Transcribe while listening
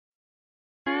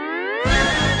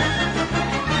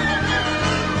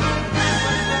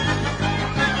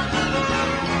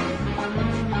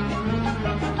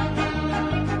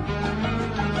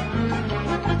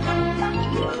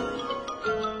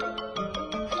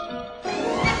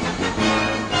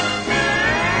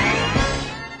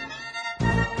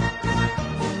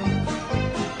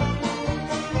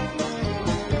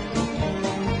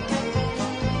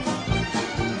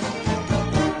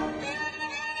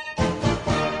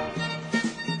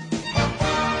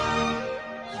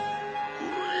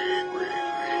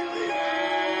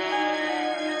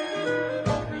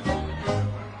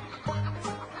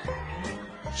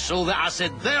So that I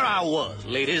said, there I was,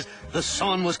 ladies. The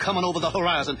sun was coming over the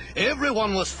horizon.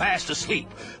 Everyone was fast asleep.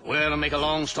 Well, to make a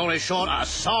long story short, I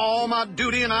saw my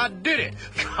duty and I did it.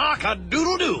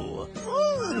 Cock-a-doodle-doo.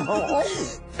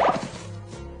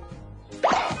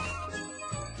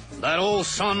 That old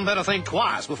son better think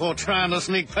twice before trying to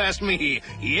sneak past me.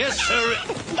 Yes, sir.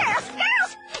 Girls!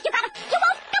 You won't, no,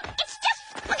 it's just...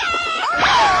 Would you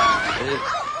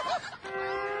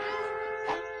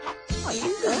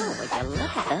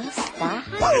look at those thighs?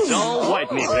 It's all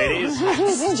white meat, ladies. You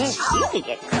could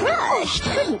get crushed,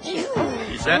 couldn't you?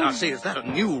 Is that a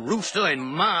new rooster in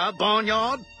my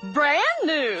barnyard? Brand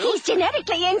new. He's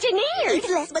genetically engineered. Eats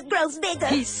less but grows bigger.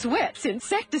 He sweats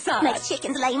insecticide. Makes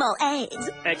chickens lay more eggs.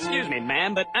 Excuse me,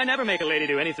 ma'am, but I never make a lady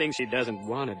do anything she doesn't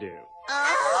want to do.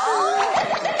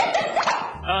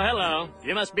 Oh, hello.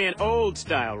 You must be an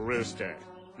old-style rooster.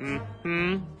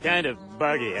 Mm-hmm. Kind of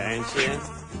buggy, aren't you?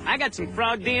 I got some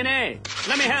frog DNA.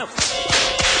 Let me help.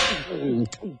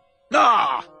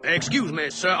 Excuse me,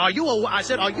 sir. Are you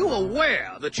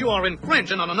aware that you are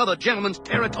infringing on another gentleman's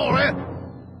territory?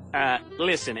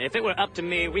 Listen, if it were up to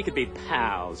me, we could be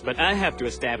pals, but I have to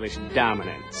establish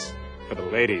dominance. For the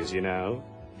ladies, you know.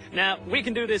 Now, we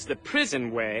can do this the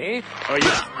prison way, or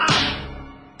you...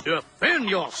 Defend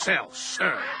yourself,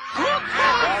 sir.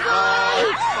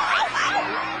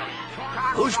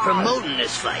 Who's promoting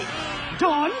this fight?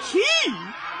 Don Key.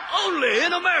 Only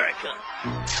in America.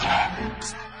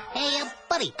 Hey,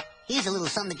 buddy, here's a little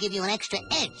something to give you an extra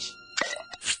edge.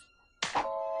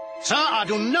 Sir, I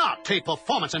do not take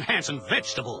performance-enhancing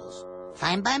vegetables.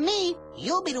 Fine by me.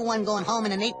 You'll be the one going home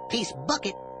in an 8-piece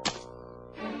bucket.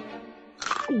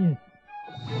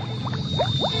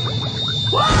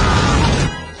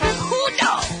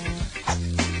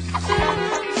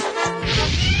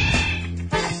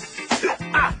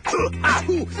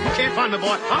 You can't find me,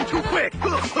 boy. I'm too quick.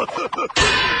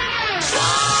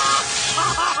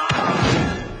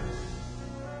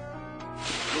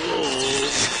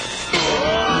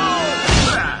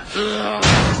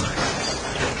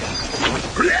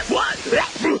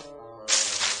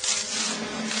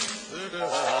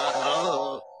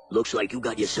 Looks like you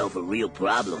got yourself a real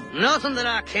problem. Nothing that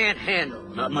I can't handle.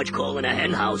 Not much calling a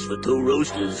hen house for 2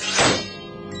 roosters.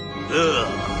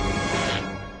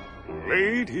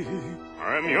 Lady,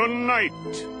 I'm your knight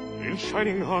in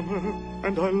shining armor,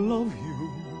 and I love you.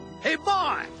 Hey,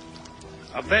 boy!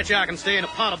 I bet you I can stay in a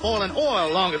pot of boiling oil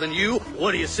longer than you.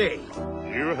 What do you say?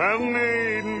 You have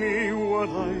made me what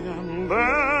I am,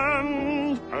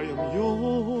 and I am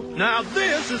yours. Now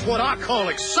this is what I call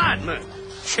excitement.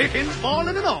 Chickens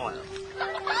boiling in oil.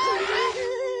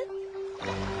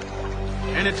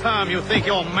 Anytime you think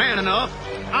you're man enough,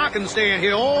 I can stay in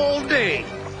here all day.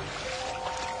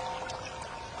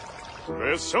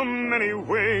 There's so many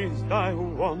ways I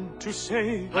want to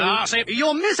say. I said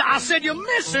you're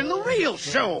missing the real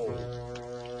show.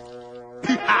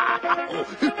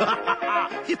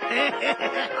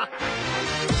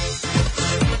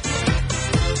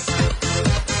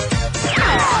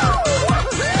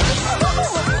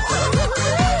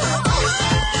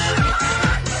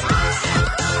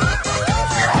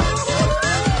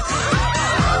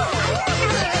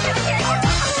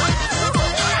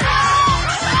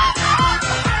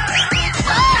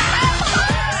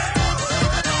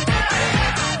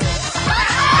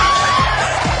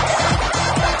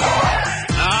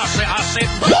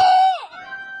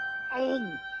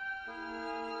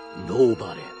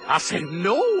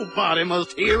 Nobody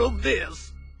must hear of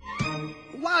this.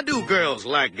 Why do girls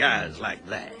like guys like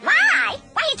that? Why?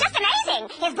 Why, he's just amazing.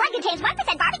 His blood contains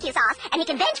 1% barbecue sauce, and he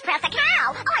can bench press a cow.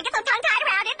 Oh, I get so tongue-tied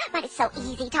around him. But it's so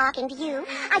easy talking to you.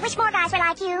 I wish more guys were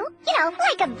like you. You know,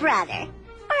 like a brother.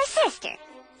 Or a sister.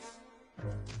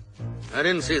 I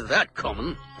didn't see that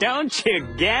coming. Don't you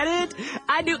get it?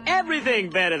 I do everything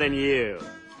better than you.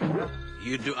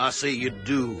 You do. I say you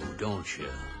do, don't you?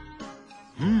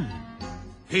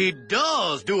 He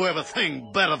does do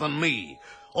everything better than me.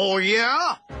 Oh,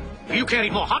 yeah? You can't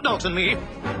eat more hot dogs than me.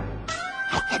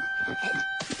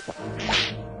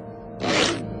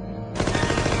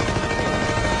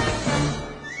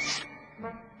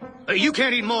 You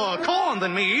can't eat more corn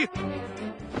than me.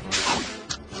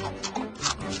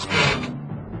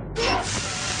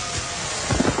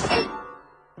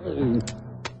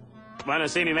 Want to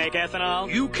see me make ethanol?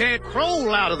 You can't crow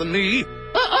louder than me.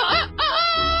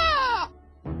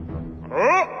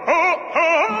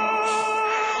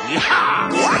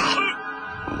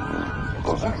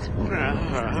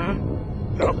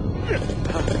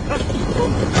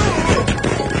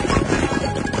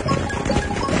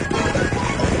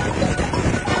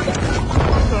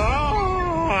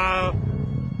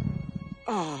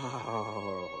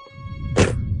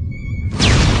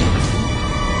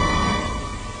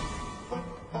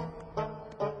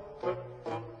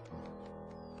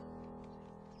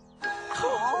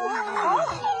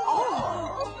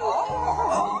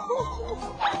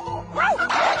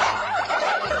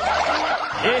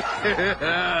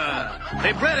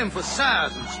 They bred him for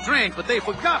size and strength, but they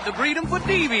forgot to breed him for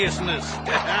deviousness.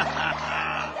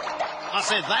 I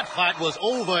said that fight was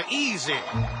over easy.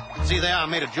 See there, I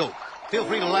made a joke. Feel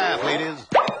free to laugh, ladies.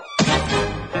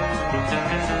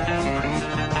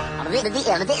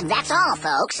 That's all,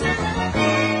 folks.